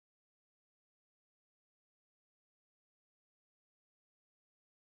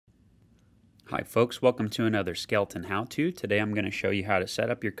Hi folks, welcome to another Skeleton How-To. Today I'm going to show you how to set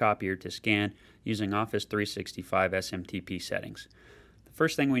up your copier to scan using Office 365 SMTP settings. The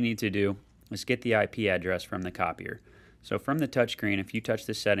first thing we need to do is get the IP address from the copier. So from the touchscreen, if you touch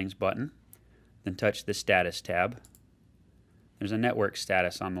the settings button, then touch the status tab, there's a network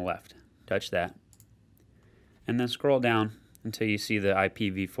status on the left. Touch that. And then scroll down until you see the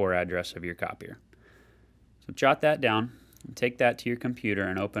IPv4 address of your copier. So jot that down and take that to your computer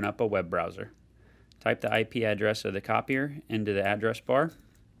and open up a web browser. Type the IP address of the copier into the address bar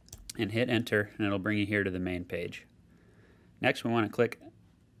and hit enter, and it'll bring you here to the main page. Next, we want to click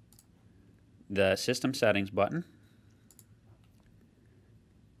the System Settings button,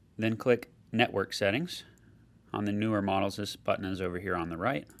 then click Network Settings. On the newer models, this button is over here on the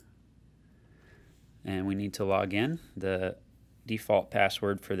right, and we need to log in. The default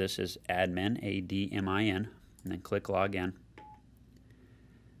password for this is admin, A-D-M-I-N, and then click Login.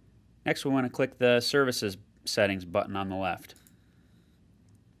 Next, we want to click the Services Settings button on the left.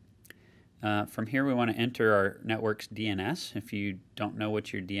 From here, we want to enter our network's DNS. If you don't know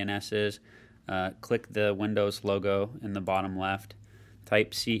what your DNS is, click the Windows logo in the bottom left,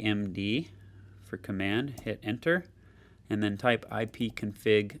 type CMD for command, hit enter, and then type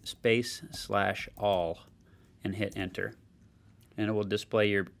ipconfig /all and hit enter. And it will display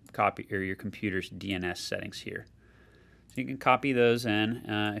your your computer's DNS settings here. So you can copy those in.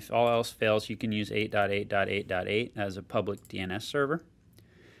 If all else fails, you can use 8.8.8.8 as a public DNS server.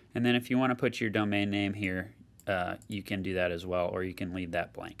 And then if you want to put your domain name here, you can do that as well, or you can leave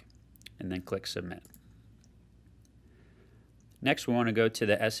that blank. And then click Submit. Next, we want to go to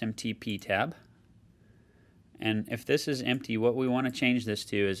the SMTP tab. And if this is empty, what we want to change this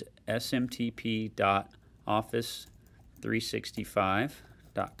to is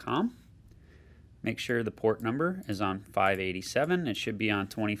smtp.office365.com. Make sure the port number is on 587. It should be on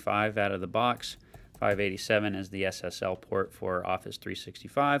 25 out of the box. 587 is the SSL port for Office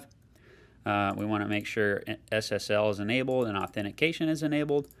 365. We want to make sure SSL is enabled and authentication is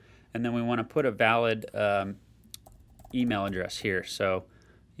enabled. And then we want to put a valid email address here. So,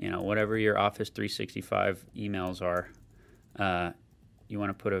 whatever your Office 365 emails are, you want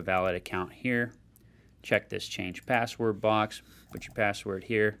to put a valid account here. Check this change password box, put your password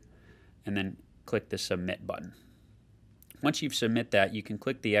here, and then click the submit button. Once you've submit that, you can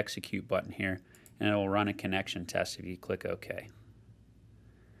click the execute button here, and it will run a connection test if you click OK.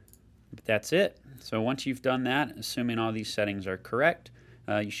 But that's it. So once you've done that, assuming all these settings are correct,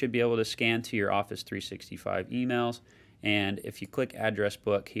 you should be able to scan to your Office 365 emails. And if you click address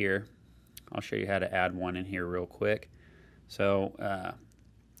book here, I'll show you how to add one in here real quick. So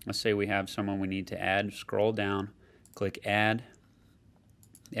let's say we have someone we need to add. Scroll down, click add.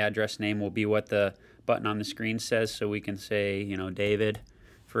 The address name will be what the button on the screen says, so we can say, David,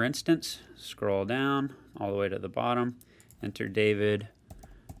 for instance. Scroll down all the way to the bottom, enter David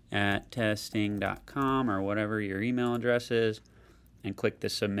at testing.com or whatever your email address is, and click the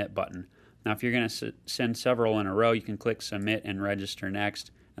submit button. Now, if you're going to send several in a row, you can click submit and register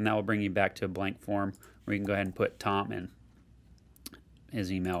next, and that will bring you back to a blank form where you can go ahead and put Tom in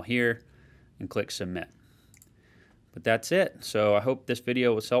his email here and click submit. But that's it. So I hope this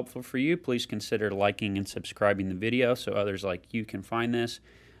video was helpful for you. Please consider liking and subscribing the video so others like you can find this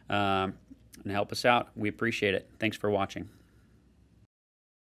and help us out. We appreciate it. Thanks for watching.